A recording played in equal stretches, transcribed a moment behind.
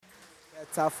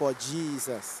better for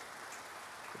Jesus.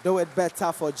 Do it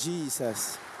better for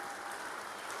Jesus.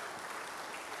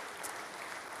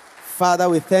 Father,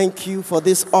 we thank you for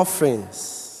these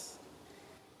offerings.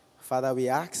 Father, we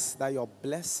ask that your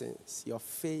blessings, your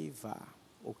favor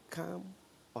will come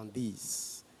on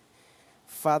these.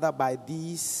 Father, by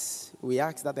these, we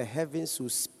ask that the heavens will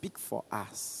speak for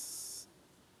us.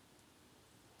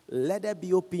 Let there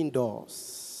be open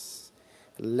doors.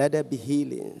 Let there be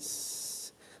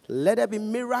healings. Let there be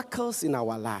miracles in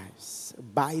our lives.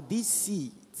 By these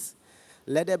seeds,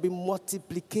 let there be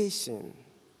multiplication.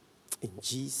 In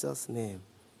Jesus' name,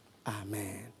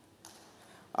 amen.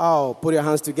 Oh, put your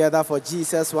hands together for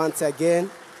Jesus once again.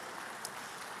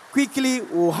 Quickly,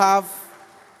 we'll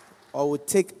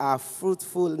take our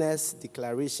fruitfulness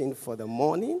declaration for the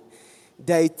morning.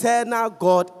 The eternal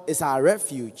God is our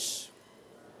refuge.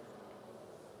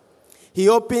 He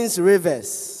opens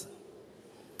rivers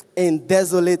in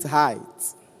desolate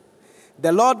heights.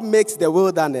 The Lord makes the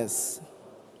wilderness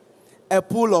a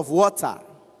pool of water.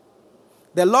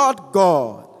 The Lord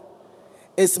God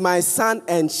is my sun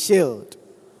and shield.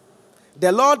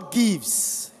 The Lord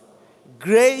gives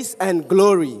grace and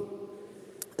glory.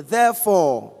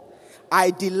 Therefore,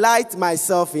 I delight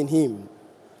myself in him.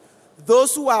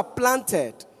 Those who are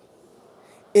planted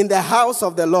in the house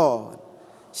of the Lord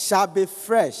shall be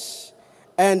fresh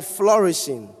and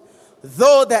flourishing,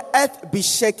 though the earth be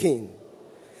shaken.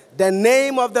 The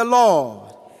name of the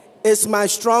Lord is my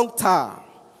strong tower.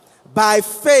 By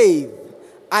faith,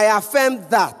 I affirm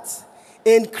that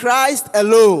in Christ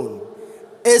alone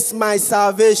is my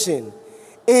salvation.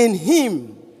 In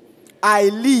him I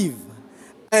live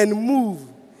and move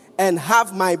and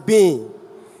have my being.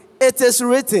 It is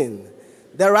written,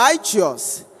 the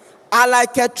righteous are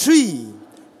like a tree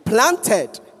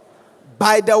planted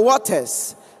by the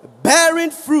waters, bearing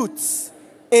fruits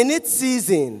in its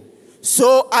season.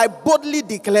 So I boldly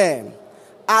declare,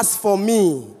 as for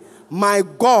me, my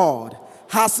God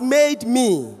has made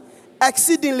me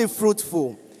exceedingly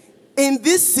fruitful. In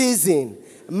this season,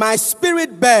 my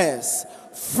spirit bears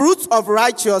fruit of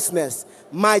righteousness.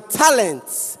 My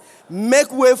talents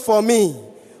make way for me.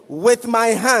 With my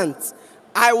hands,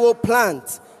 I will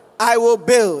plant, I will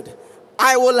build,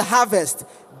 I will harvest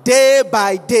day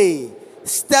by day,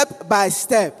 step by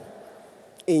step.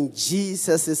 In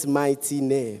Jesus' mighty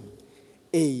name,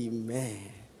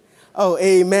 amen. Oh,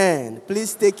 amen.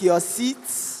 Please take your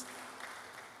seats.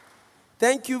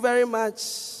 Thank you very much.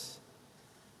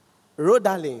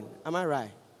 Rodalyn, am I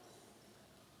right?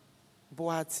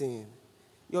 Boatin,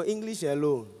 your English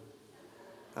alone.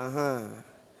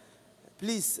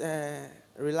 Please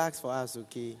relax for us,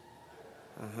 okay?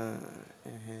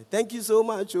 Thank you so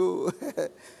much. Oh.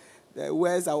 The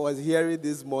words I was hearing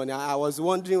this morning, I was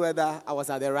wondering whether I was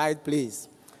at the right place.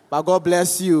 But God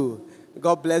bless you.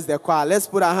 God bless the choir. Let's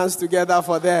put our hands together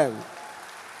for them.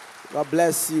 God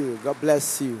bless you. God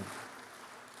bless you.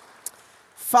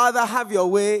 Father, have your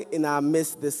way in our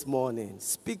midst this morning.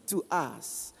 Speak to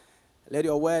us. Let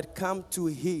your word come to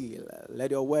heal.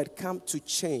 Let your word come to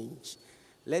change.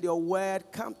 Let your word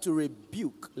come to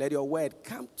rebuke. Let your word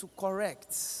come to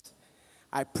correct.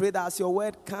 I pray that as your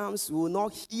word comes, we will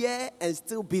not hear and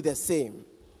still be the same.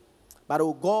 But,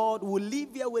 oh God, we'll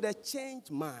leave here with a changed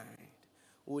mind.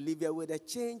 We'll leave here with a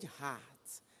changed heart.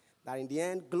 That in the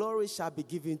end, glory shall be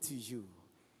given to you.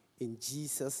 In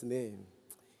Jesus' name,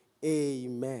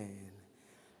 amen.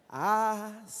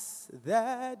 As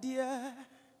the deer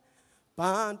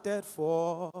panted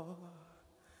for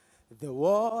the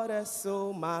water,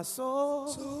 so my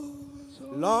soul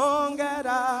longed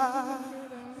after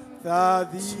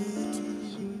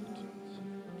thee.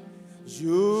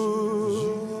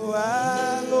 You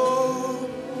alone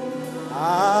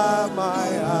are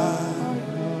my heart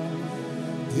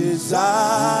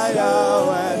desire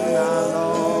when I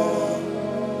long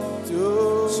to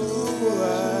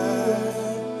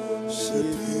worship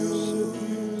you.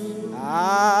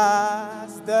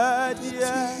 As the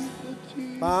deer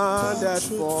panted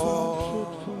for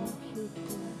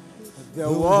the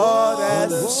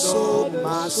waters, so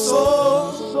my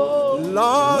soul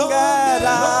longed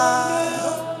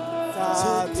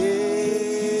after thee.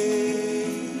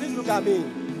 Please look at me.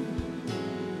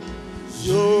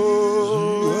 You,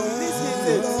 this is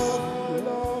it.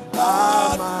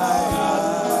 Ah, my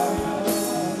heart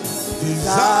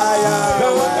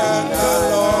desire when I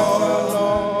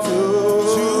long to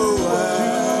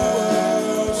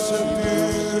worship you.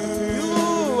 You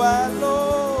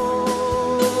alone.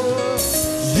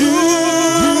 You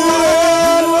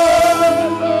alone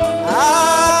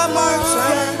are my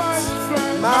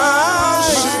strength, my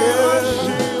shield.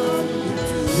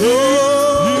 You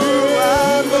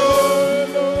alone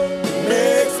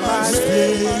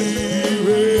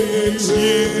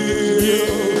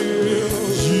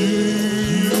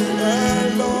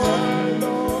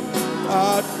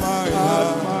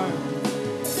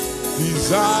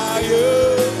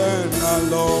and I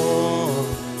long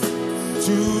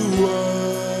to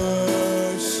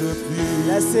worship you.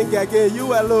 Let's sing again.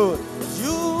 You alone.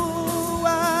 You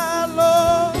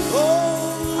alone.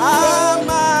 Are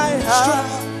my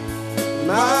heart,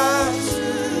 my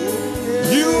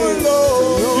strength. You alone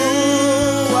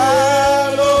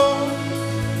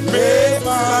make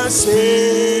my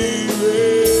spirit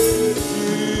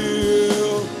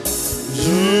feel.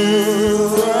 You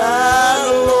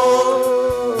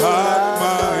alone got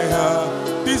my heart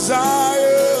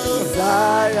desire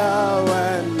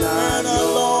when and I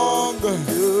long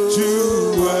to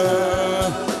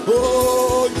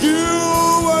oh, you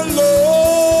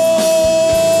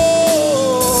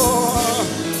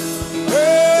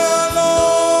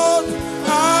alone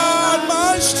are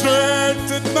my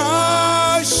strength and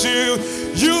my shield.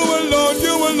 You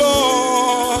alone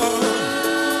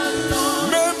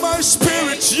make my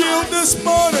spirit yield this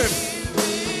morning.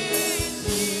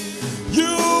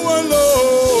 You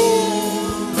alone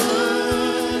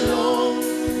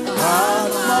are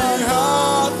my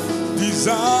heart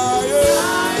desire.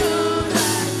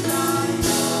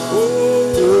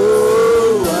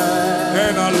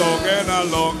 And I long, and I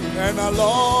long, and I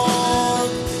long,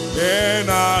 and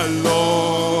I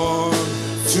long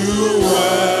to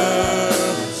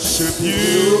worship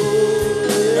you.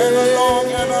 And I long,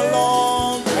 and I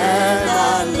long, and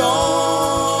I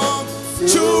long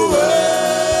to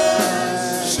worship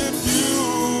you.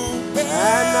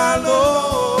 And I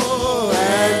long,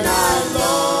 and I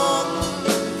long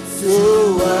to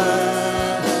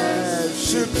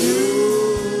worship you.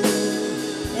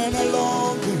 And I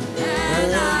long,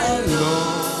 and I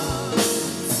long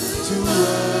to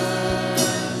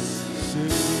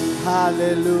worship you.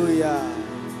 Hallelujah.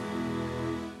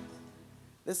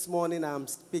 This morning I'm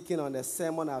speaking on a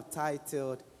sermon I've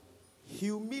titled,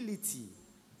 Humility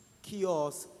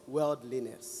Cures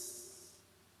Worldliness.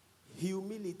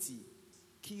 Humility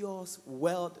cures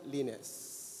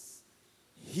worldliness.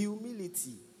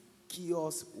 Humility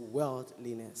cures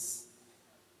worldliness.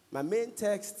 My main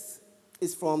text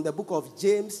is from the book of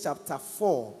James chapter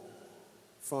 4,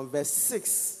 from verse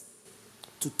 6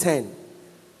 to 10.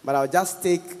 But I'll just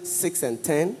take 6 and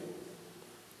 10.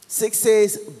 6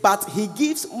 says, but he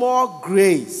gives more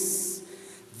grace.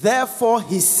 Therefore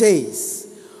he says,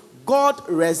 God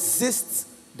resists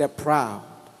the proud,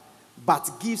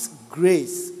 but gives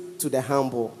grace to the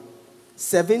humble.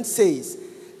 7 says,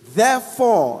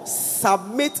 therefore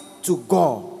submit to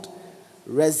God.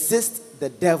 Resist the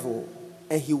devil,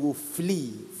 and he will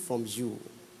flee from you.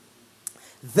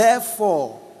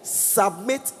 Therefore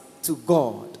submit to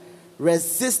God.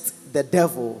 Resist the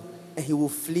devil, and he will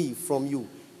flee from you.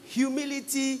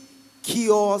 Humility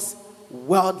cures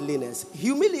worldliness.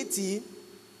 Humility,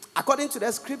 according to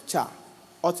the scripture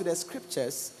or to the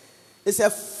scriptures, is a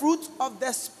fruit of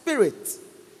the Spirit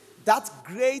that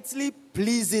greatly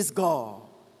pleases God.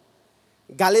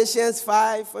 Galatians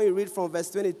 5, when you read from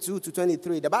verse 22 to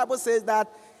 23, the Bible says that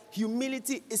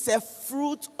humility is a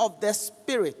fruit of the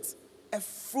Spirit. A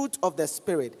fruit of the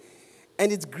Spirit.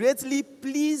 And it greatly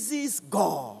pleases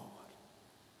God.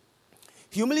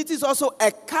 Humility is also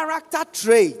a character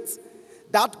trait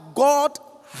that God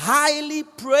highly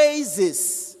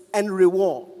praises and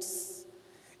rewards.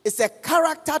 It's a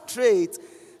character trait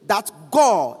that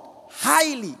God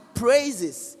highly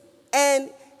praises. And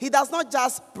he does not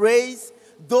just praise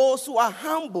those who are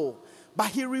humble, but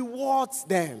he rewards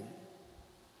them.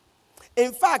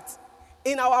 In fact,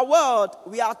 in our world,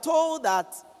 we are told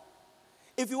that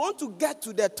if you want to get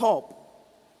to the top,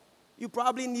 you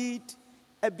probably need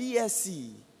a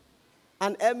BSc,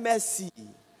 an MSc,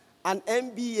 an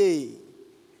MBA,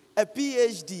 a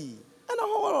PhD, and a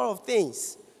whole lot of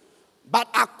things. But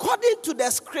according to the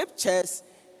scriptures,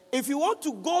 if you want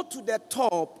to go to the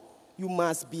top, you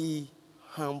must be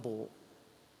humble.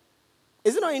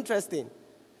 Is it not interesting?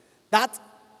 That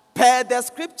per the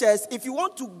scriptures, if you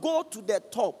want to go to the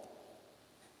top,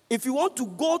 if you want to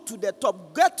go to the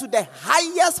top, get to the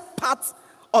highest part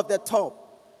of the top,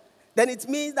 then it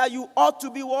means that you ought to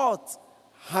be what?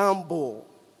 Humble.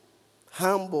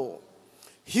 Humble.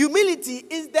 Humility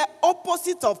is the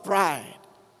opposite of pride.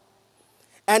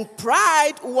 And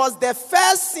pride was the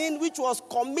first sin which was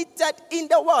committed in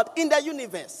the world, in the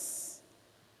universe.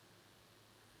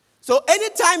 So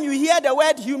anytime you hear the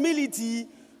word humility,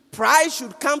 pride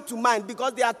should come to mind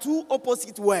because they are two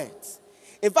opposite words.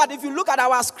 In fact, if you look at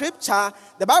our scripture,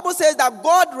 the Bible says that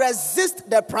God resists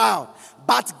the proud,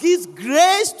 but gives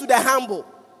grace to the humble.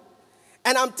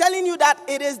 And I'm telling you that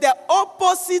it is the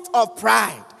opposite of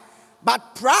pride.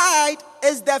 But pride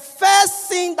is the first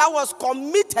sin that was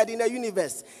committed in the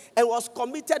universe and was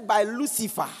committed by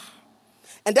Lucifer.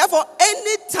 And therefore,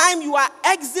 anytime you are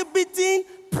exhibiting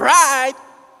pride,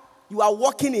 you are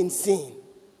walking in sin.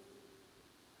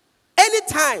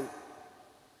 Anytime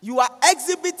you are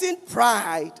exhibiting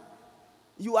pride,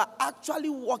 you are actually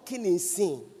walking in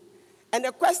sin. And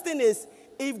the question is,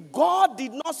 if God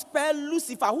did not spare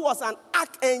Lucifer, who was an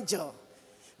archangel,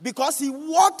 because he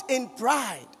walked in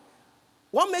pride,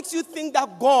 what makes you think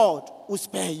that God will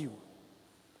spare you?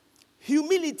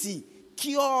 Humility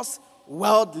cures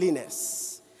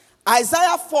worldliness.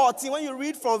 Isaiah 14, when you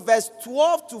read from verse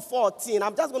 12 to 14,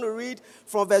 I'm just going to read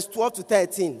from verse 12 to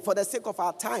 13 for the sake of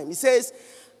our time. It says,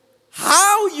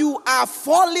 how you are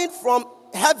falling from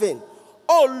heaven,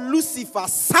 O Lucifer,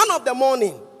 son of the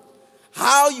morning.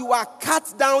 How you are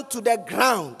cut down to the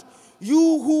ground, you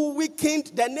who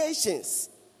weakened the nations.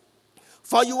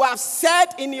 For you have said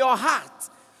in your heart.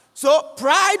 So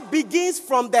pride begins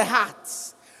from the heart.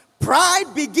 Pride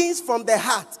begins from the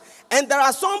heart. And there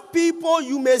are some people,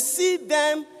 you may see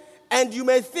them and you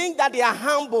may think that they are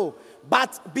humble,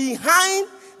 but behind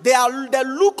the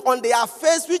look on their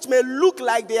face, which may look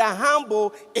like they are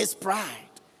humble, is pride.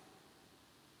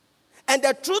 And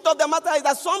the truth of the matter is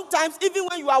that sometimes, even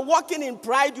when you are walking in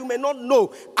pride, you may not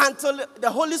know until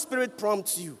the Holy Spirit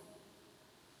prompts you.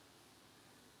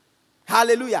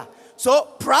 Hallelujah. So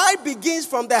pride begins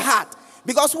from the heart.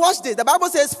 Because watch this. The Bible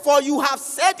says, for you have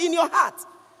said in your heart,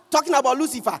 talking about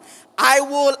Lucifer, I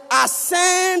will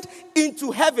ascend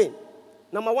into heaven.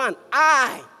 Number one,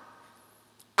 I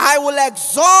will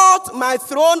exalt my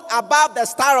throne above the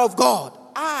star of God.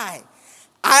 I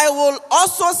will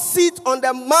also sit on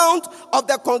the mount of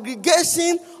the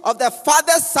congregation of the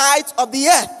farther sides of the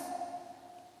earth.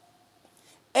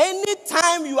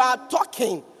 Anytime you are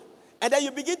talking, and then you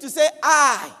begin to say,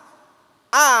 I,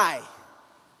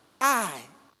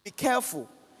 be careful,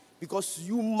 because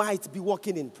you might be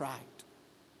walking in pride.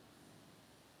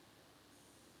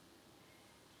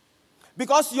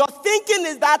 Because your thinking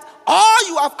is that all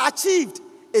you have achieved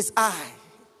is I.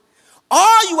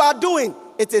 All you are doing,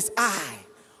 it is I.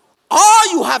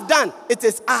 All you have done, it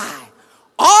is I.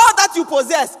 All that you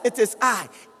possess, it is I.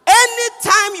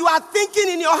 Anytime you are thinking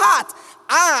in your heart,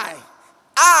 I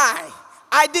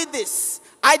did this,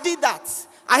 I did that,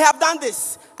 I have done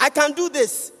this, I can do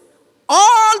this,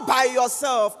 all by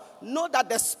yourself, know that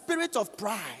the spirit of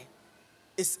pride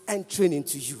is entering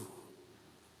into you.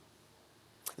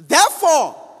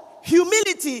 Therefore,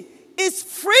 humility is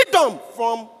freedom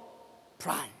from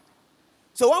pride.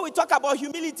 So when we talk about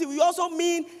humility, we also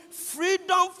mean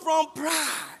freedom from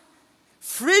pride.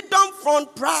 Freedom from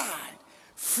pride.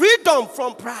 Freedom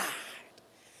from pride.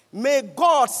 May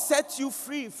God set you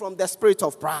free from the spirit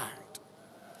of pride.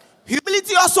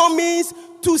 Humility also means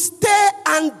to stay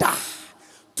under.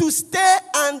 To stay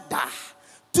under.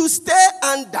 To stay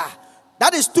under.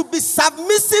 That is to be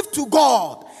submissive to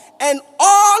God and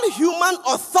all human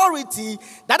authority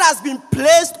that has been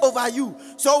placed over you.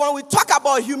 So when we talk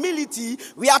about humility,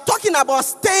 we are talking about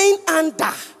staying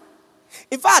under.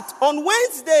 In fact, on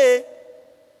Wednesday,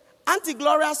 Auntie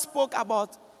Gloria spoke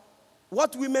about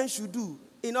what women should do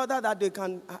in order that they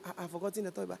can, I've forgotten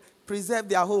the topic, preserve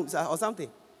their homes or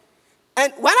something.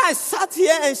 And when I sat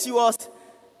here and she was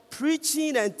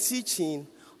preaching and teaching,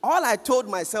 all I told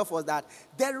myself was that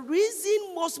the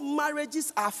reason most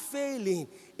marriages are failing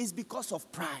is because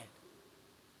of pride.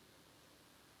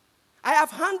 I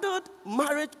have handled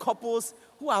married couples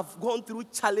who have gone through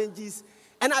challenges,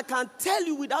 and I can tell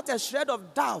you without a shred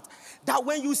of doubt that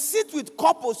when you sit with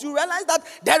couples, you realize that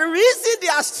the reason they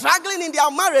are struggling in their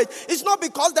marriage is not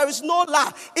because there is no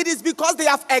love. It is because they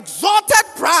have exalted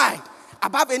pride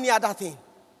above any other thing.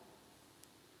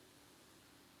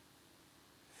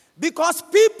 Because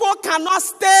people cannot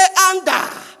stay under.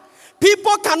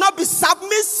 People cannot be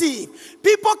submissive.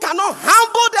 People cannot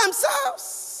humble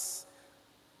themselves.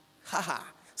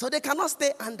 So they cannot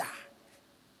stay under.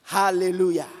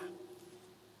 Hallelujah.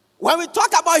 When we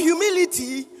talk about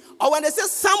humility, or when they say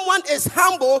someone is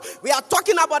humble, we are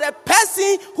talking about a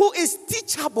person who is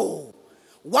teachable.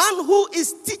 One who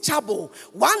is teachable.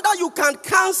 One that you can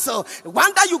counsel.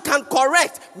 One that you can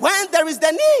correct when there is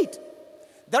the need.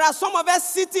 There are some of us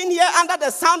sitting here under the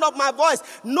sound of my voice.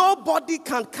 Nobody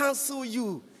can counsel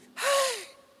you.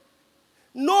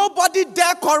 Nobody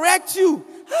dare correct you.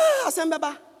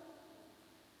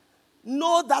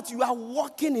 Know that you are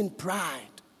walking in pride.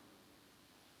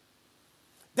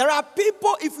 There are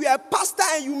people, if you are a pastor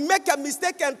and you make a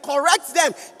mistake and correct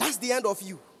them, that's the end of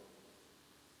you.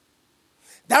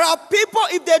 There are people,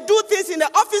 if they do things in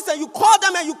the office and you call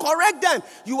them and you correct them,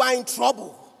 you are in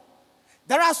trouble.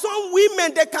 There are some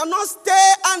women, they cannot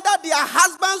stay under their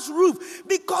husband's roof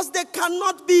because they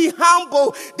cannot be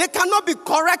humble. They cannot be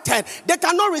corrected. They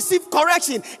cannot receive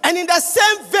correction. And in the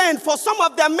same vein, for some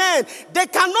of the men, they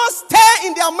cannot stay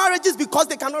in their marriages because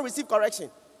they cannot receive correction.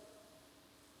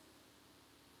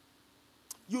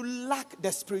 You lack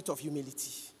the spirit of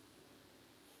humility.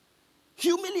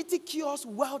 Humility cures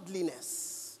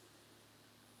worldliness.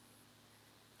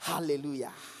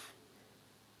 Hallelujah.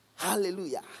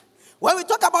 Hallelujah. When we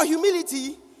talk about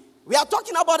humility, we are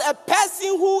talking about a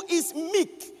person who is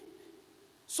meek.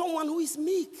 Someone who is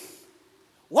meek.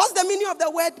 What's the meaning of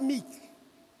the word meek?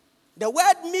 The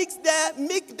word meek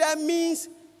there means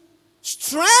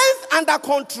strength under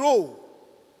control.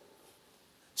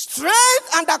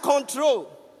 Strength under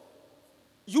control.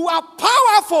 You are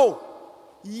powerful,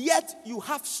 yet you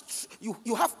have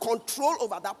control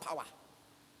over that power.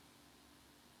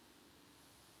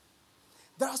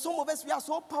 There are some of us, we are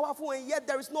so powerful, and yet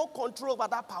there is no control over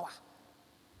that power.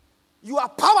 You are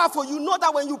powerful. You know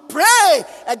that when you pray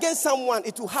against someone,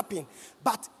 it will happen.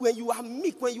 But when you are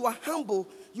meek, when you are humble,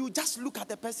 you just look at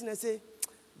the person and say,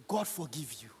 God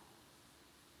forgive you.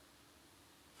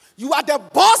 You are the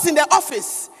boss in the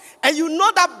office, and you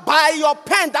know that by your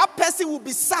pen, that person will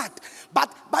be sacked.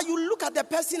 But you look at the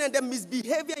person and the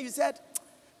misbehavior, you said,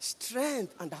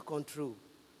 strength under control.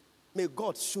 May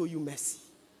God show you mercy.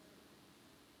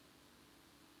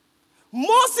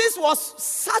 Moses was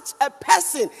such a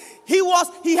person. He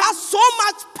had so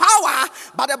much power,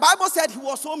 but the Bible said he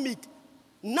was so meek.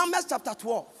 Numbers chapter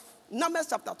 12. Numbers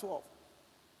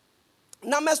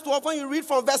 12, when you read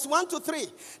from verse 1 to 3,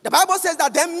 the Bible says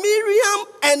that then Miriam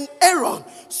and Aaron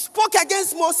spoke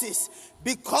against Moses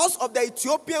because of the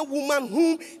Ethiopian woman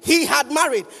whom he had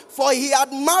married. For he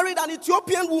had married an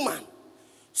Ethiopian woman.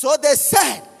 So they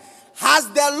said, has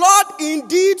the Lord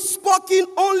indeed spoken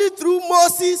only through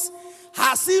Moses?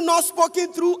 Has he not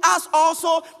spoken through us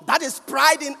also? That is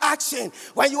pride in action.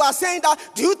 When you are saying that,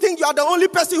 do you think you are the only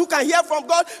person who can hear from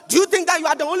God? Do you think that you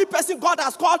are the only person God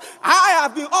has called? I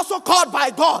have been also called by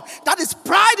God. That is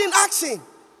pride in action.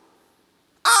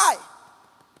 And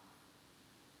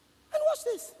watch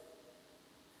this.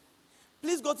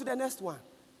 Please go to the next one.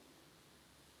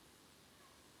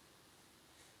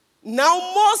 Now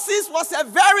Moses was a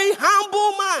very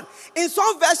humble man. In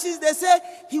some versions they say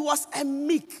he was a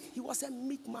meek. He was a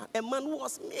meek man. A man who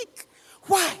was meek.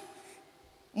 Why?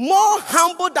 More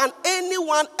humble than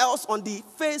anyone else on the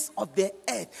face of the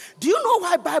earth. Do you know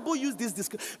why Bible used this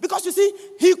description? Because you see,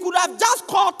 he could have just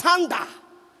called thunder.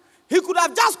 He could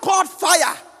have just called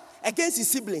fire against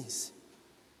his siblings.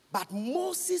 But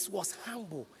Moses was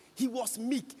humble. He was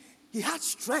meek. He had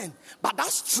strength. But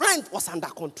that strength was under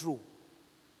control.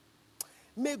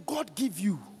 May God give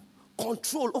you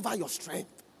control over your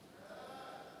strength.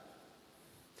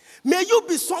 May you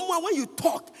be someone when you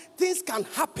talk, things can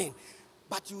happen.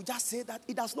 But you just say that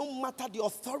it does not matter the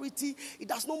authority, it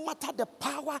does not matter the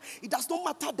power, it does not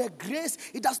matter the grace,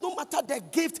 it does not matter the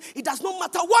gift, it does not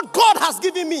matter what God has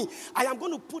given me. I am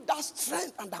going to put that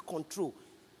strength under control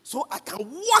so I can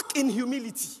walk in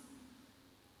humility.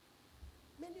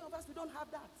 Many of us, we don't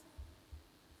have that.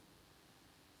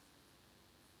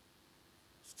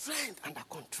 Strength under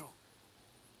control.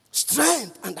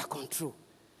 Strength under control.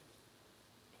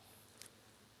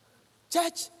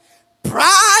 Church,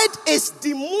 pride is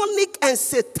demonic and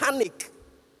satanic.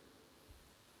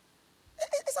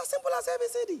 It's as simple as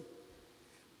ABCD.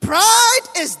 Pride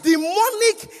is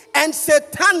demonic and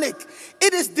satanic.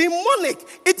 It is demonic.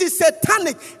 It is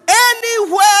satanic.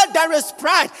 Anywhere there is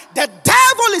pride, the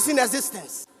devil is in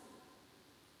existence.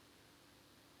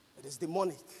 It is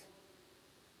demonic.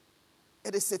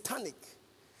 It is satanic.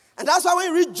 And that's why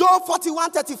when we read Job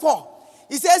 41:34,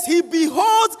 he says, he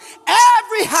beholds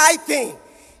every high thing.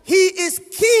 He is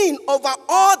king over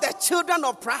all the children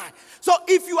of pride. So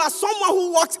if you are someone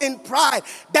who walks in pride,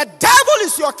 the devil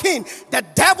is your king. The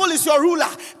devil is your ruler.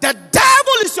 The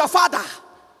devil is your father.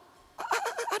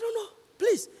 I don't know.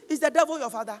 Please, is the devil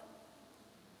your father?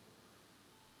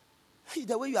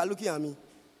 The way you are looking at me,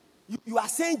 you are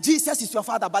saying Jesus is your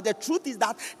father, but the truth is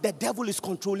that the devil is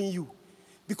controlling you.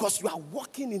 Because you are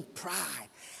walking in pride.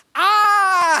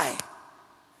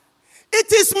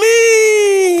 It is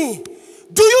me.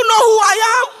 Do you know who I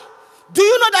am? Do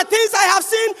you know the things I have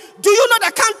seen? Do you know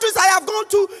the countries I have gone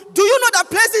to? Do you know the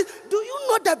places? Do you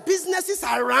know the businesses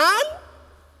I run?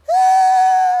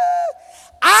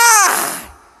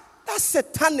 That's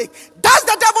satanic. That's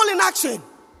the devil in action.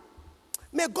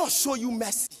 May God show you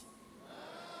mercy.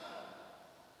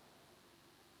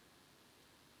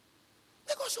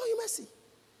 May God show you mercy.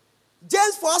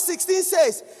 James 4:16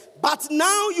 says, but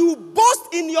now you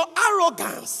boast in your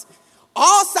arrogance.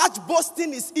 All such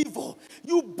boasting is evil.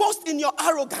 You boast in your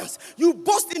arrogance. You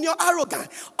boast in your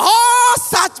arrogance. All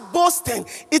such boasting,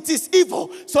 it is evil.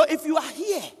 So if you are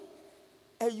here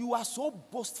and you are so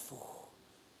boastful,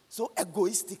 so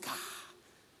egoistic,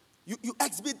 you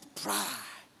exhibit pride.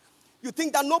 You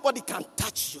think that nobody can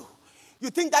touch you. You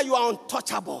think that you are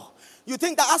untouchable. You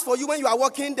think that as for you, when you are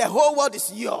walking, the whole world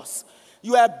is yours.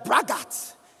 You are a braggart.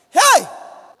 Hey!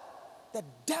 The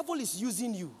devil is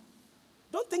using you.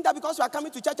 Don't think that because you are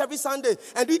coming to church every Sunday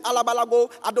and do alabalago,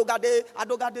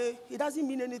 adogade, it doesn't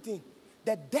mean anything.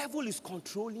 The devil is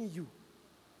controlling you.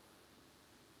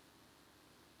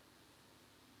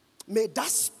 May that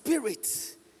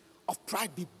spirit of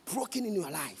pride be broken in your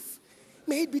life.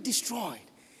 May it be destroyed.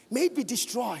 May it be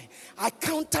destroyed. I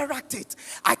counteract it.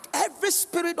 Every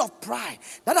spirit of pride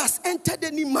that has entered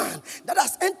any man, that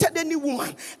has entered any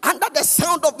woman, under the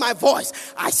sound of my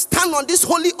voice, I stand on this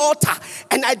holy altar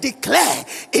and I declare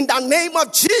in the name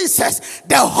of Jesus,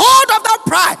 the hold of that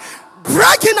pride,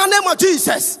 break in the name of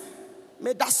Jesus.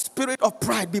 May that spirit of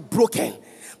pride be broken.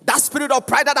 That spirit of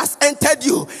pride that has entered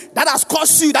you, that has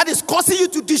caused you, that is causing you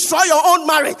to destroy your own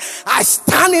marriage. I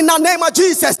stand in the name of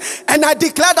Jesus and I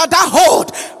declare that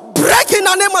hold, break in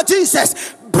the name of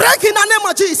Jesus. Break in the name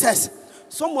of Jesus.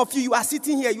 Some of you are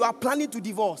sitting here, you are planning to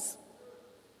divorce.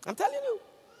 I'm telling you.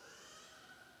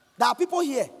 There are people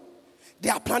here, they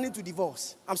are planning to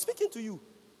divorce. I'm speaking to you.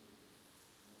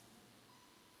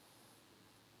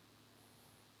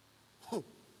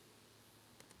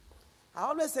 I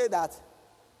always say that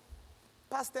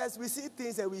pastors, we see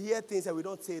things and we hear things and we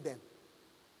don't say them.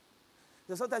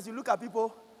 So sometimes you look at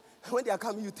people, when they are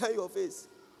coming, you turn your face.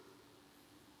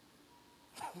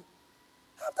 I'm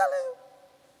telling you.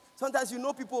 Sometimes you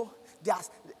know people,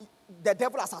 the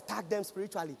devil has attacked them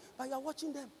spiritually, but you are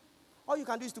watching them. All you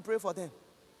can do is to pray for them.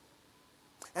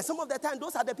 And some of the time,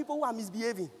 those are the people who are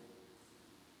misbehaving.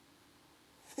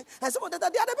 And some of the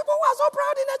time, they are the people who are so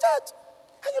proud in the church.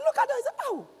 And you look at them and say,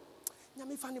 oh,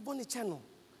 Nyami Fani Boni channel.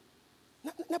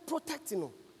 Not protecting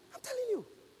them. I'm telling you.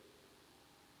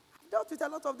 I've dealt with a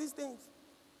lot of these things.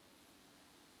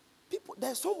 People,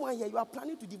 there's someone here, you are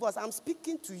planning to divorce. I'm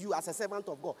speaking to you as a servant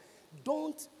of God.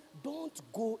 Don't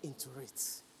go into it.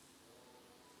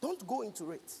 Don't go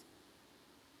into it.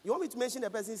 You want me to mention the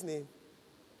person's name?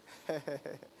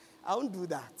 I won't do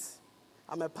that.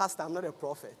 I'm a pastor, I'm not a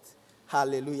prophet.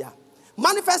 Hallelujah.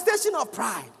 Manifestation of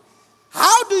pride.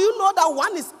 How do you know that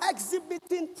one is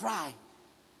exhibiting pride?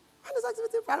 One is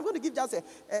exhibiting pride. I'm going to give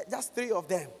just 3 of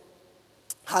them.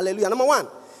 Hallelujah. Number 1,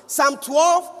 Psalm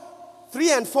 12,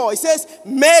 3 and 4. It says,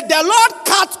 may the Lord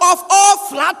cut off all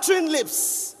flattering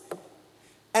lips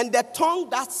and the tongue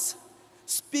that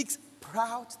speaks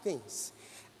proud things.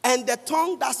 And the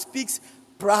tongue that speaks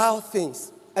proud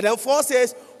things. And then 4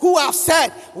 says, who have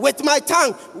said, with my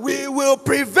tongue we will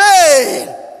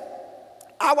prevail.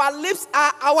 Our lips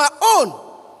are our own.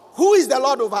 Who is the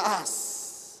Lord over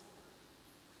us?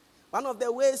 One of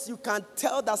the ways you can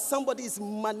tell that somebody is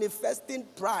manifesting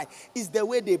pride is the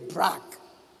way they brag.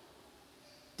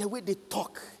 The way they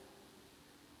talk.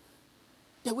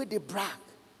 The way they brag.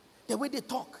 The way they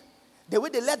talk. The way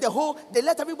they let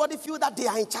everybody feel that they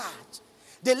are in charge.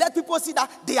 They let people see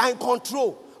that they are in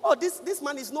control. Oh, this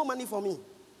man is no money for me.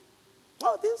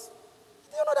 Oh, this,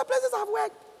 do you know the places I've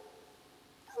worked?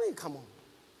 I mean, come on.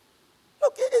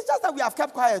 Look, it's just that we have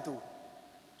kept quiet too.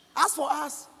 As for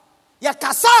us, yeah,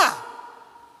 kasa.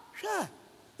 Sure.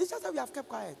 It's just that we have kept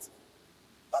quiet.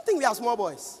 Don't think we are small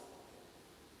boys.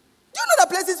 Do you know the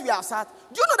places we have sat?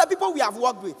 Do you know the people we have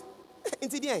worked with?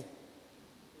 Into the end.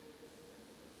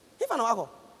 If I know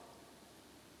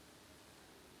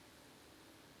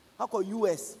how call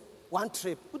US, one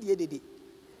trip. Who did it?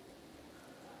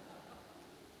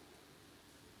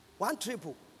 One trip.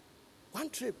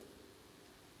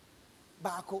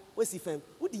 Bako, where's the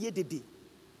who did it?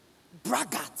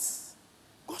 Braggarts.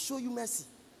 God show you mercy.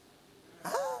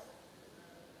 Huh?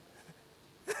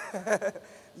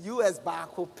 US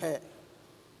Bako pay.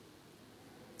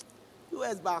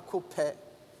 US Bako pay.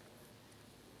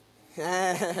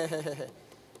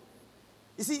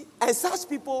 You see, and such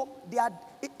people,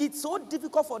 it's so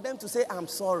difficult for them to say, I'm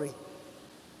sorry.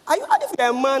 If you're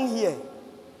a man here,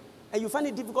 and you find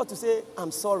it difficult to say,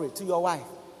 I'm sorry to your wife,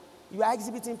 you are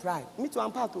exhibiting pride. Me too,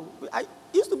 I'm part of it.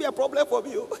 Used to be a problem for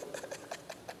me.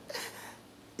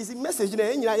 It's a message.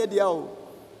 It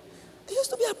used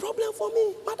to be a problem for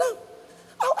me, madam.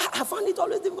 I find it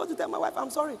always difficult to tell my wife, I'm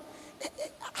sorry.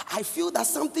 I feel that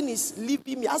something is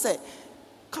leaving me. I say,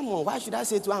 come on, why should I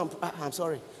say to her, I'm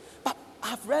sorry? But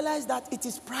I've realized that it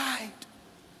is pride.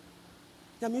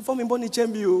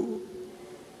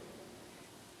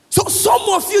 So some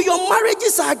of you, your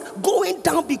marriages are going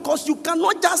down because you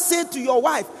cannot just say to your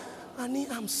wife, honey,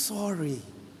 I'm sorry.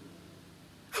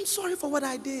 I'm sorry for what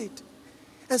I did.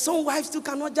 And some wives too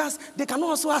cannot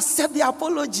also accept the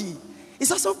apology.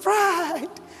 It's also pride.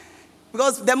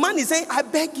 Because the man is saying, I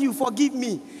beg you, forgive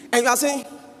me. And you are saying,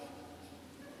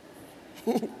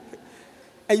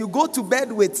 and you go to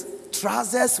bed with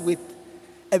trousers with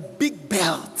a big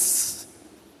belt.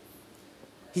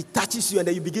 He touches you and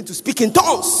then you begin to speak in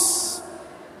tongues.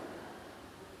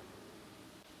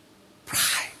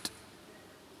 Pride.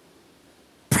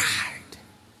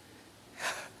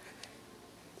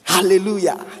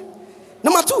 Hallelujah.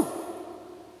 Number two.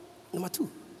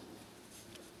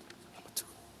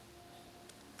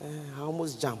 I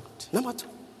almost jumped. Number 2.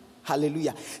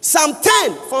 Hallelujah. Psalm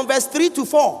 10 from verse 3 to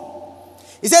 4.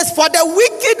 It says, for the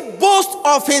wicked boast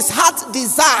of his heart's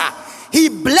desire, he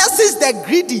blesses the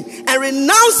greedy and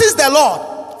renounces the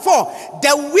Lord. 4.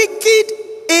 The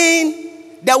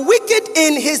wicked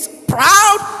in his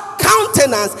proud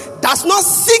countenance does not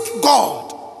seek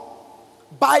God.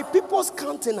 By people's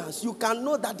countenance, you can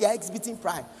know that they are exhibiting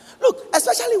pride. Look,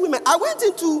 especially women. I went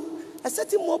into a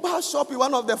certain mobile shop in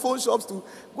one of the phone shops to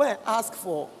go and ask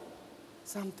for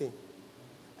something.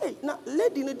 Hey, now,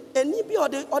 lady, any be or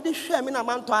the share me na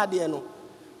man to add no.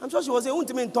 I'm sure she was saying,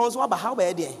 "Unti me in tongues, what how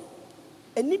bad there?"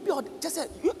 Any be or just say,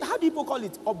 how do people call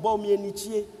it? Obo me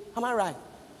enichie. Am I right?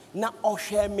 Now, or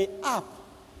share me up,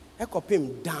 I copy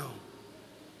him down.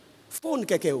 Phone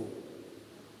kekeo.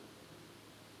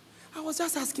 I was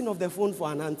just asking of the phone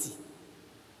for an auntie,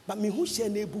 but me who share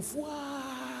nebufu.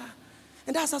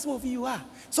 And that's how some of you are.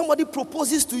 Somebody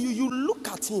proposes to you, you look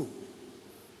at him.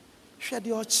 Share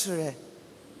the ochre.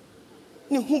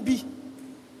 Ni who be?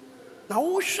 Now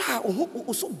who share?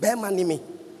 Who so bear money me?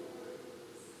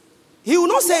 He will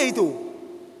not say it though,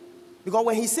 because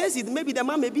when he says it, maybe the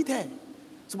man may be there.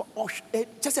 So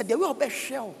just said they will be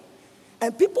shell.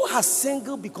 And people are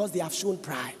single because they have shown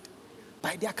pride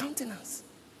by their countenance.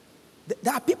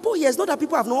 There are people here. It's not that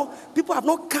people have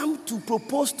not come to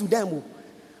propose to them.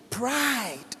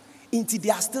 Pride until they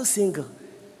are still single.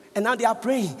 And now they are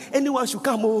praying. Anyone should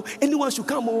come, oh. Anyone should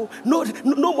come, oh.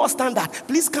 No more standard.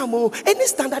 Please come, oh. Any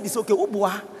standard is okay.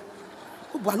 No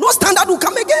standard will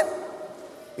come again.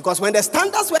 Because when the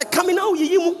standards were coming out,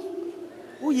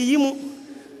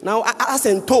 now as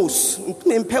in toast, think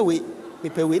men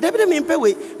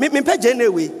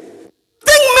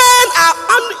are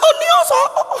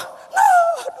no.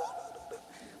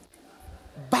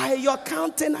 By your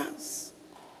countenance.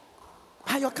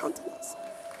 By your countenance.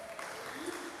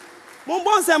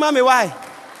 Why?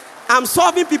 I'm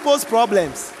solving people's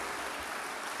problems.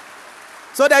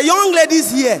 So the young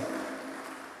ladies here,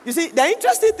 you see, the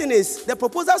interesting thing is the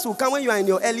proposals will come when you are in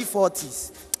your early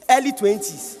 40s, early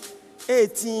 20s,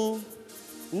 18,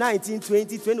 19,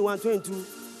 20, 21, 22.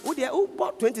 Who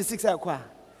bought 26?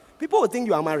 People will think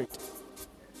you are married.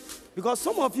 Because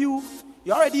some of you,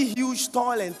 you're already huge,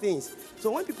 tall, and things.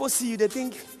 So when people see you, they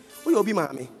think, who will be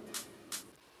mommy?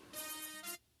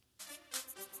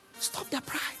 Stop that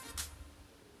pride.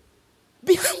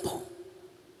 Be humble.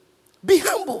 Be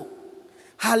humble.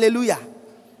 Hallelujah.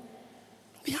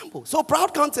 Be humble. So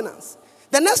proud countenance.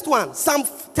 The next one, Psalm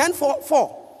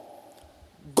 10:4.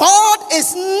 God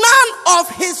is none of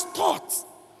his thoughts.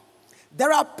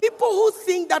 There are people who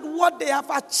think that what they have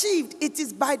achieved, it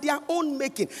is by their own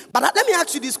making. But let me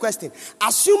ask you this question.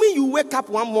 Assuming you wake up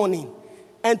one morning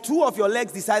and 2 of your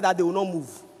legs decide that they will not move.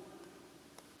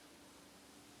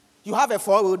 You have a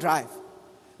 4-wheel drive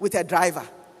with a driver.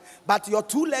 But your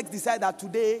 2 legs decide that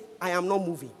today I am not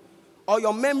moving. Or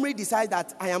your memory decides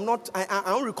that I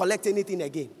don't recollect anything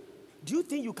again. Do you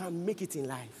think you can make it in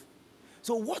life?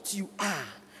 So what you are,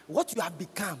 what you have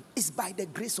become, is by the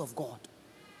grace of God.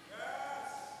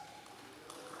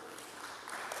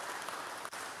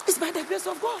 It's by the grace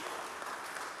of God.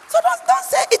 So don't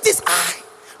say it is I.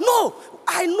 No,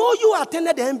 I know you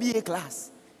attended the MBA class.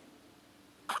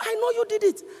 I know you did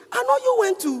it. I know you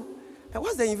went to,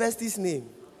 what's the university's name?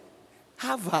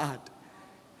 Harvard.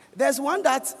 There's one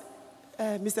that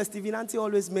Mr. Stephen Ante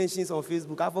always mentions on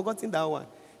Facebook. I've forgotten that one.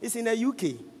 It's in the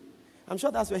UK. I'm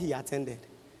sure that's where he attended.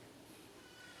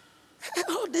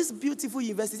 All these beautiful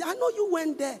universities. I know you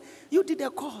went there. You did a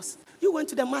course. You went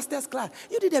to the master's class.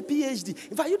 You did a PhD.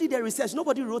 In fact, you did a research.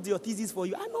 Nobody wrote your thesis for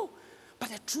you. I know. But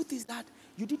the truth is that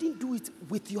you didn't do it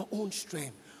with your own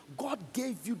strength. God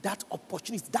gave you that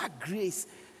opportunity, that grace,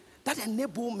 that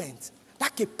enablement,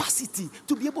 that capacity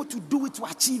to be able to do it, to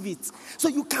achieve it. So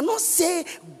you cannot say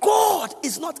God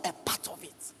is not a part of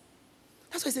it.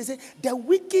 That's why they say the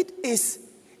wicked is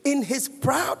in his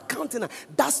proud countenance,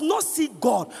 does not see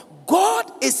God.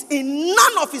 God is in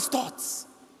none of his thoughts.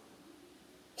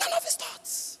 None of his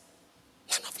thoughts.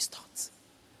 None of his thoughts.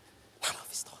 None of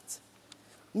his thoughts.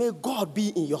 May God be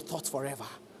in your thoughts forever.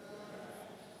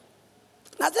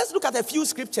 Now let's look at a few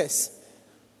scriptures.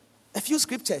 A few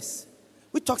scriptures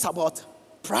which talks about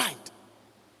pride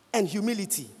and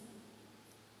humility.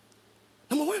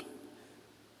 Number 1,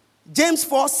 James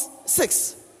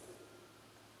 4:6.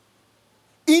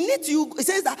 In it, it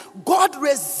says that God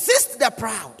resists the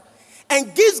proud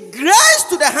and gives grace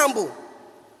to the humble.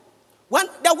 When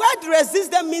the word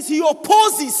resist, that means he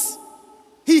opposes,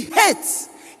 he hates.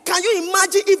 Can you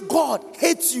imagine if God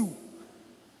hates you?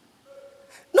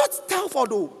 Not Stanford,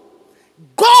 though.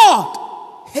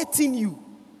 God hating you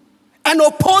and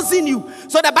opposing you.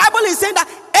 So the Bible is saying that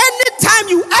anytime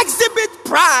you exhibit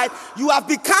pride, you have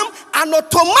become an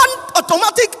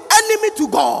automatic enemy to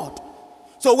God.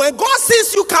 So when God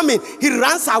sees you coming, he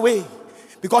runs away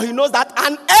because he knows that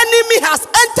an enemy has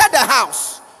entered the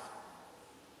house.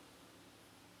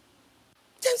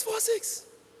 James 4:6.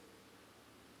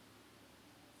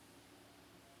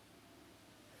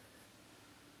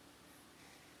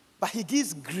 But he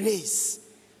gives grace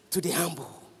to the humble.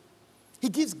 He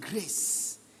gives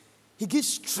grace. He gives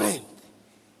strength.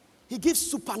 He gives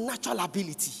supernatural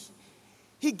ability.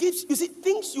 He gives, you see,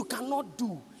 things you cannot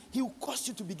do, he will cause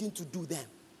you to begin to do them.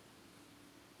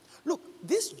 Look,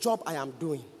 this job I am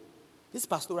doing, this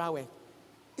pastoral work,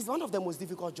 is one of the most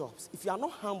difficult jobs. If you are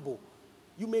not humble,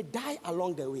 you may die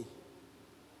along the way.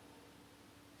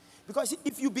 Because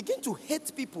if you begin to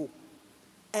hate people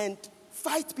and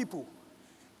fight people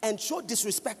and show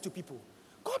disrespect to people,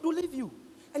 God will leave you.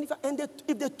 And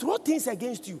if they throw things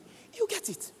against you, you get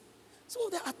it. Some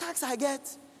of the attacks I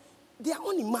get, they are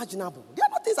unimaginable. They are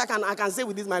not things I can say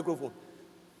with this microphone.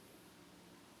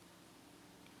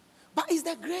 But it's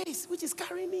the grace which is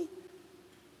carrying me.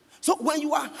 So when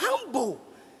you are humble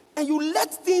and you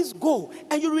let things go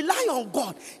and you rely on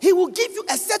God, he will give you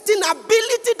a certain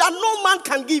ability that no man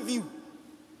can give you.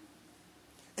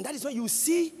 And that is when you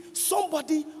see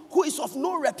somebody who is of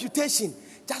no reputation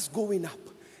just going up,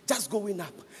 just going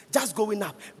up, just going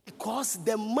up. Because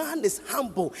the man is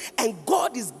humble and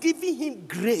God is giving him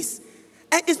grace.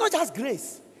 And it's not just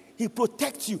grace. He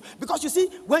protects you. Because you see,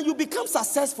 when you become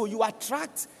successful, you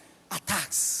attract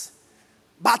attacks.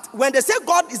 But when they say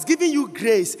God is giving you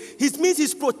grace, it means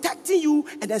he's protecting you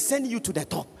and then sending you to the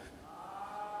top.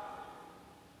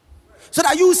 So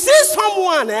that you see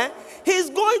someone, he's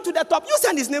going to the top. You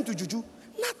send his name to Juju,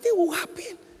 nothing will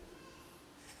happen.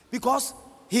 Because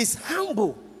he's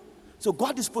humble. So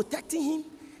God is protecting him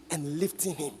and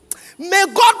lifting him. May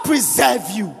God preserve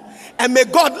you. And may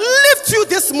God lift you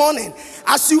this morning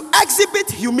as you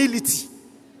exhibit humility.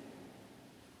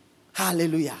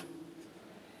 Hallelujah.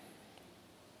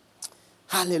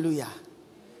 Hallelujah.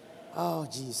 Oh,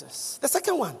 Jesus. The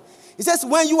second one. It says,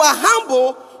 when you are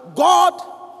humble,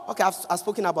 God... Okay, I've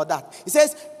spoken about that. It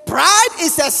says, pride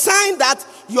is a sign that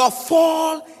your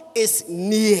fall is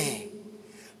near.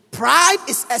 Pride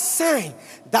is a sign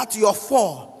that your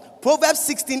fall. Proverbs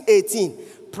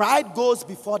 16:18. Pride goes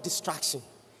before distraction,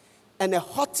 and a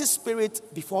haughty spirit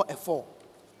before a fall.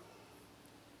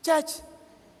 Church,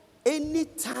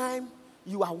 anytime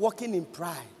you are walking in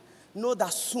pride, know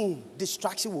that soon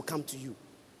distraction will come to you.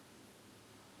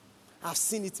 I've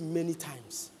seen it many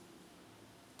times.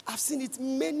 I've seen it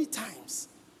many times.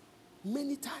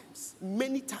 Many times.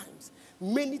 Many times.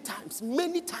 Many times.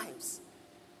 Many times.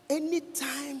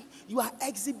 Anytime you are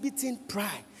exhibiting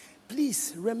pride,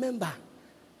 please remember,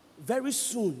 very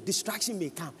soon distraction may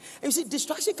come. And you see,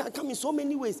 distraction can come in so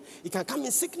many ways. It can come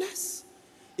in sickness.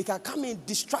 It can come in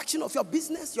distraction of your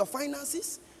business, your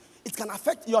finances. It can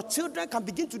affect your children, can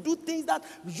begin to do things that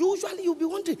usually you'll be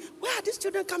wondering, where are these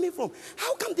children coming from?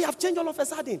 How come they have changed all of a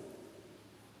sudden?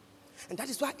 And that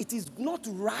is why it is not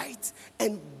right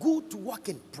and good to walk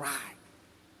in pride.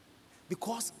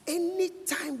 Because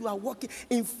anytime you are walking,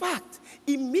 in fact,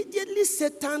 immediately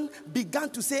Satan began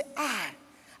to say,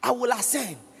 I will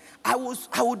ascend. I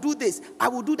will do this. I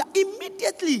will do that.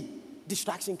 Immediately,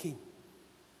 distraction came.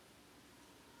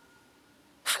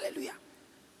 Hallelujah.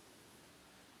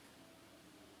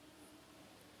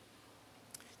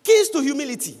 Keys to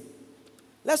humility.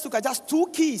 Let's look at just 2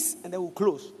 keys and then we'll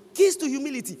close. Keys to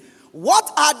humility.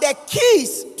 What are the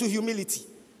keys to humility?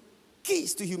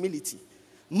 Keys to humility.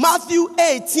 Matthew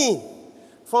 18,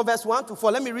 from verse 1 to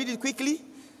 4. Let me read it quickly.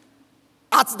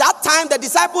 At that time, the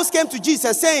disciples came to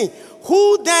Jesus saying,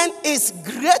 who then is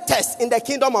greatest in the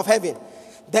kingdom of heaven?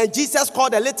 Then Jesus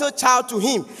called a little child to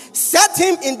him, set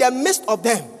him in the midst of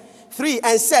them, 3,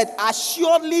 and said,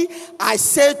 assuredly I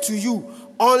say to you,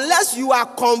 unless you are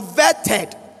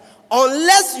converted,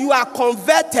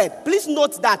 please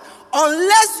note that,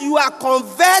 unless you are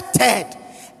converted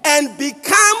and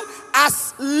become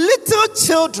as little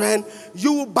children,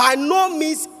 you will by no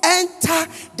means enter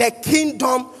the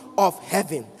kingdom of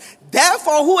heaven.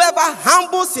 Therefore, whoever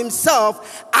humbles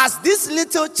himself as this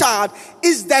little child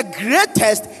is the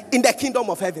greatest in the kingdom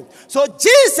of heaven. So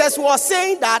Jesus was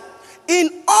saying that in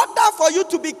order for you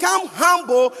to become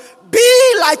humble,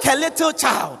 be like a little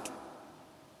child.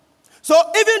 So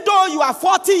even though you are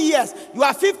 40 years, you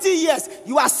are 50 years,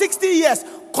 you are 60 years,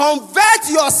 convert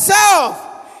yourself.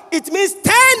 It means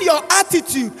turn your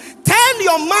attitude, turn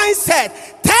your mindset,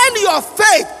 turn your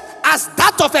faith as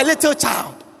that of a little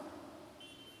child.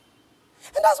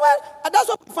 And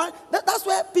that's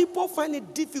where people find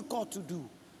it difficult to do.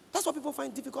 That's what people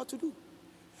find difficult to do.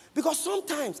 Because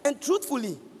sometimes, and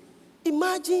truthfully,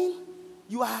 imagine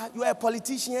you are a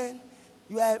politician,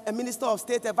 you are a minister of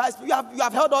state, a vice, you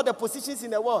have held all the positions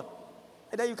in the world.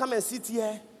 And then you come and sit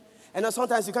here, and then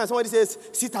sometimes somebody says,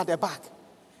 sit at the back.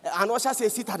 And usher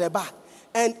says, sit at the back.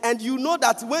 And you know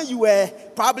that when you were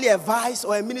probably a vice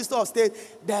or a minister of state,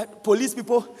 the police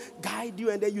people guide you,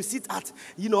 and then you sit at,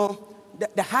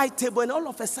 the high table, and all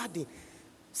of a sudden,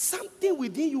 something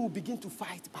within you will begin to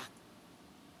fight back.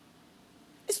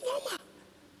 It's normal.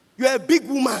 You're a big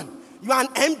woman. You are an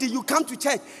MD. You come to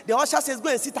church. The usher says, go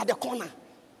and sit at the corner.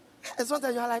 And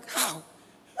sometimes you are like, how?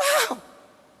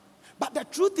 But the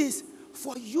truth is,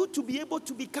 for you to be able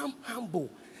to become humble,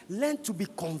 learn to be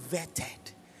converted.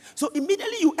 So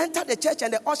immediately you enter the church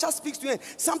and the usher speaks to you, and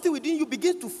something within you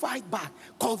begins to fight back.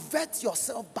 Convert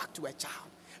yourself back to a child.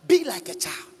 Be like a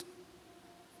child.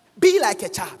 Be like a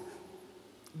child.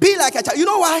 Be like a child. You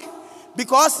know why?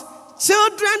 Because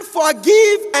children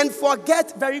forgive and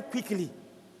forget very quickly.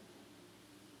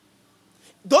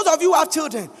 Those of you who have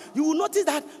children, you will notice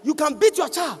that you can beat your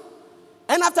child.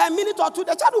 And after a minute or two,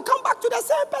 the child will come back to the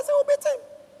same person who beat him.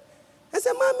 And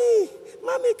say,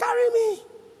 Mommy, carry me.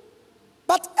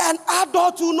 But an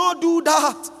adult will not do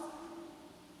that.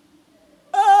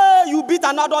 You beat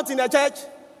an adult in the church.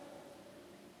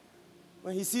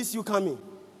 When he sees you coming,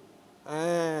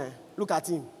 look at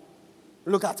him.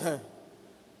 Look at her.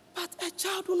 But a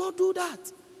child will not do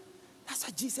that. That's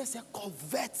why Jesus said,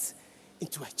 convert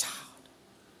into a child.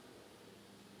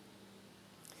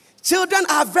 Children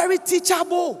are very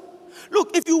teachable.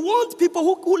 Look, if you want people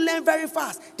who learn very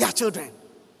fast, they are children.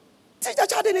 Teach the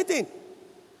child anything,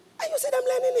 and you see them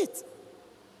learning it.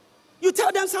 You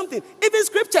tell them something, even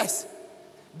scriptures.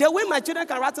 The way my children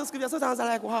can rattle scriptures, sometimes I'm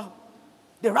like, wow.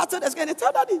 They rattle the scripture, they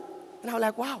tell daddy. And I'm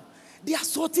like, wow, they are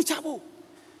so teachable.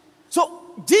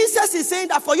 So Jesus is saying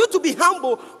that for you to be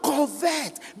humble,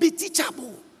 convert, be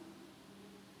teachable.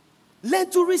 Learn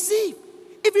to receive,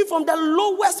 even from the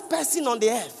lowest person on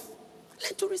the earth.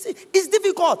 Learn to receive. It's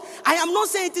difficult. I am not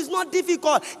saying it is not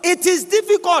difficult. It is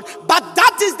difficult, but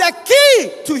that is the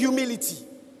key to humility.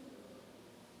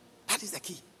 That is the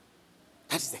key.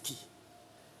 That is the key.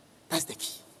 That's the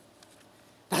key.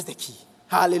 That's the key.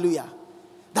 Hallelujah.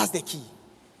 That's the key.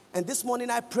 And this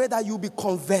morning I pray that you be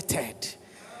converted.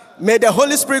 May the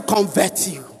Holy Spirit convert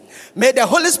you. May the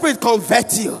Holy Spirit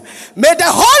convert you. May the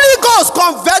Holy Ghost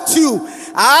convert you.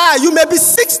 You may be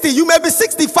 60, you may be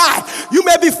 65, you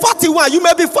may be 41, you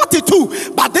may be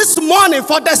 42. But this morning,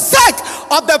 for the sake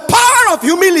of the power of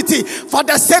humility, for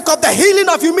the sake of the healing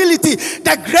of humility,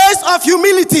 the grace of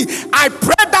humility, I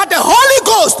pray that the Holy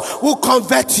Ghost will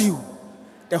convert you.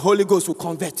 The Holy Ghost will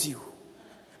convert you.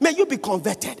 May you be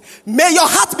converted. May your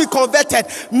heart be converted.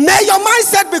 May your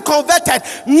mindset be converted.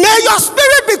 May your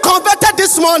spirit be converted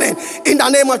this morning in the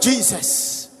name of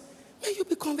Jesus. May you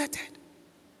be converted.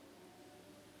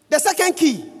 The second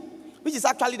key, which is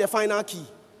actually the final key.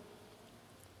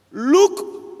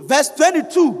 Luke verse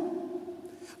 22.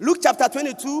 Luke chapter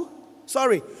 22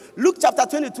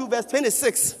 verse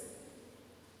 26.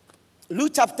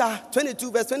 Luke chapter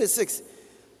 22 verse 26.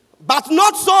 But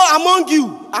not so among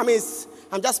you.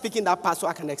 I'm just speaking that part so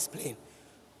I can explain.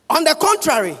 On the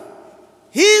contrary,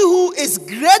 he who is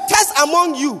greatest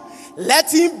among you,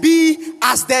 let him be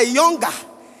as the younger,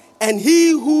 and he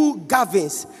who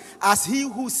governs as he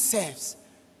who serves.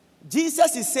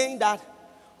 Jesus is saying that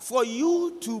for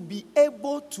you to be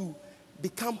able to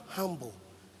become humble,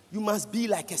 you must be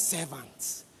like a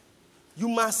servant. You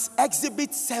must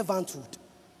exhibit servanthood.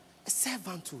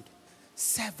 Servanthood.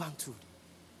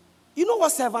 You know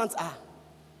what servants are?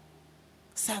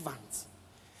 Servants.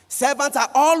 Servants are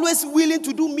always willing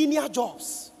to do menial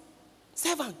jobs.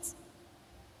 Servants.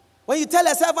 When you tell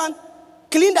a servant,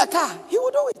 clean the car, he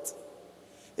will do it.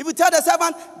 If you tell the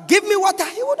servant, give me water,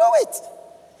 he will do it.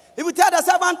 If you tell the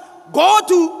servant, go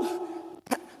to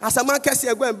As a man can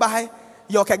say, go and buy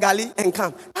your kegali and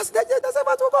come. The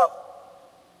servant will go.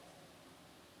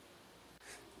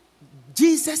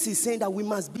 Jesus is saying that we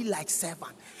must be like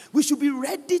servants. We should be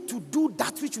ready to do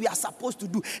that which we are supposed to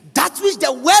do. That which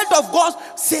the word of God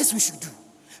says we should do.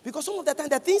 Because some of the time,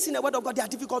 the things in the word of God, they are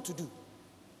difficult to do.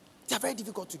 They are very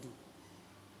difficult to do.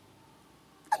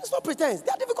 And it's not pretense.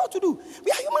 They are difficult to do.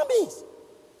 We are human beings.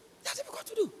 They are difficult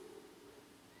to do.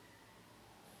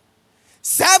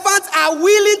 Servants are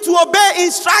willing to obey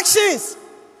instructions.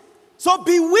 So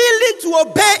be willing to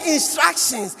obey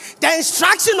instructions. The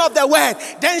instruction of the word,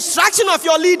 the instruction of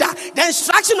your leader, the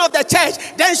instruction of the church,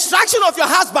 the instruction of your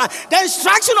husband, the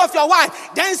instruction of your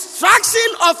wife, the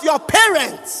instruction of your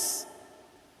parents.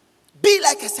 Be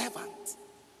like a servant.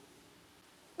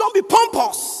 Don't be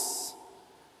pompous.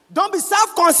 Don't be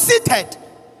self-conceited.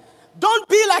 Don't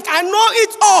be like I know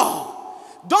it all.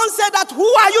 Don't say that, who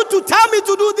are you to tell me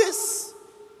to do this?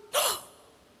 No.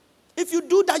 If you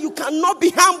do that, you cannot be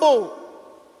humble.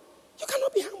 You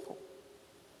cannot be humble.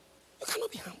 You cannot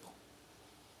be humble.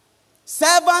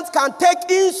 Servants can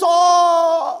take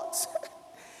insults.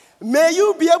 May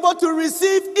you be able to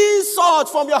receive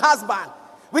insults from your husband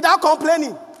without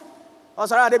complaining. Oh,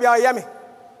 sorry, they be hear me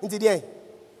into the end.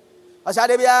 Oh,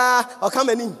 sorry, they be come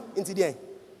in into the end.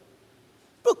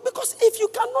 Because if you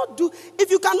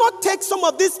cannot take some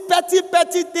of these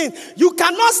petty things, you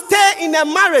cannot stay in a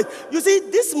marriage. You see,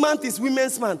 this month is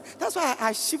Women's Month. That's why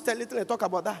I shift a little and talk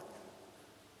about that.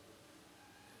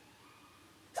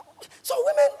 So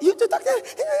women, you to talk.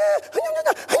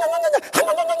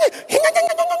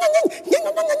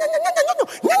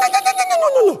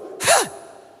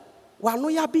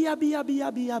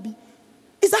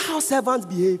 Is that how servants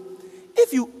behave?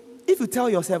 If you tell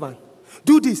your servant,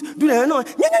 do this, do that, no,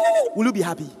 will you be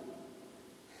happy?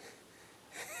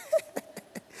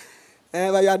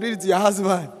 But you are doing it to your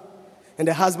husband, and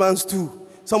the husbands too.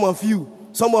 Some of you,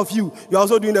 you are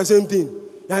also doing the same thing.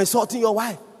 You are insulting your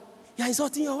wife.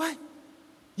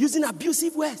 Using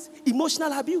abusive words,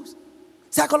 emotional abuse,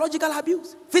 psychological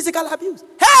abuse, physical abuse.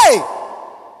 Hey!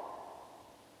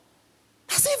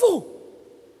 That's evil.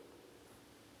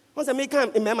 Once I make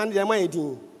him,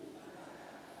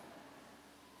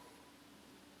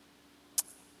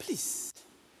 please,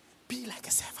 be like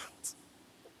a servant.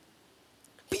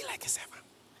 Be like a servant.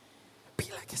 Be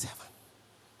like a servant.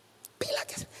 Be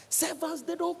like a servant. Servants,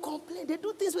 they don't complain. They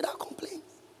do things without complaint.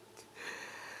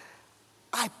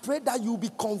 I pray that you be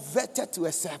converted to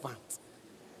a servant.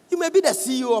 You may be the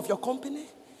CEO of your company.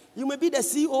 You may be the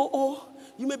COO.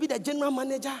 You may be the general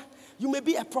manager. You may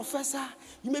be a professor.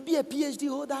 You may be a PhD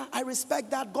holder. I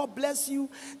respect that. God bless you.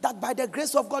 That by the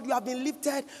grace of God you have been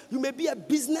lifted. You may be a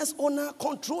business owner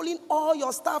controlling all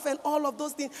your stuff and all of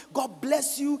those things. God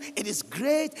bless you. It is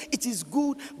great. It is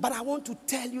good. But I want to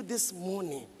tell you this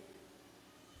morning,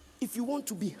 if you want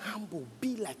to be humble,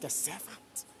 be like a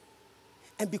servant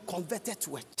and be converted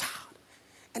to a child.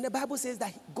 And the Bible says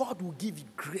that God will give you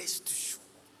grace to show.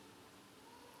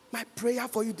 My prayer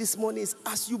for you this morning is,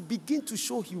 as you begin to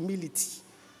show humility,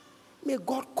 may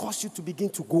God cause you to begin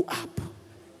to go up.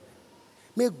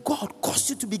 May God cause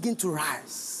you to begin to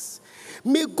rise.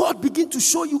 May God begin to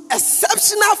show you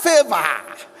exceptional favor.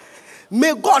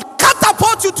 May God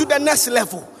catapult you to the next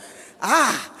level.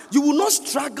 You will not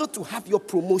struggle to have your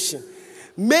promotion.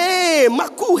 May you not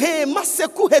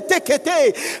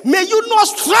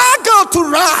struggle to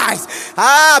rise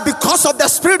because of the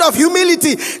spirit of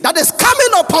humility that is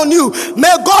coming upon you.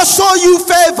 May God show you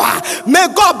favor.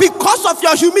 May God, because of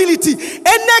your humility,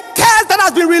 any curse that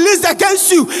has been released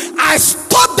against you, I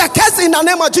stop the curse in the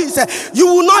name of Jesus. You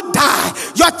will not die.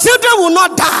 Your children will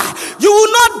not die. You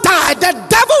will not die. The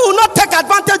devil will not take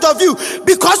advantage of you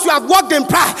because you have walked in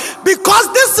pride. Because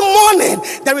this morning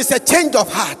there is a change of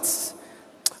heart.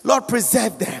 Lord,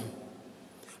 preserve them.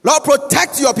 Lord,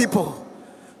 protect your people.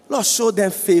 Lord, show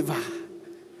them favor.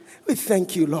 We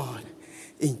thank you, Lord.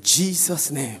 In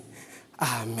Jesus' name,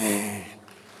 amen.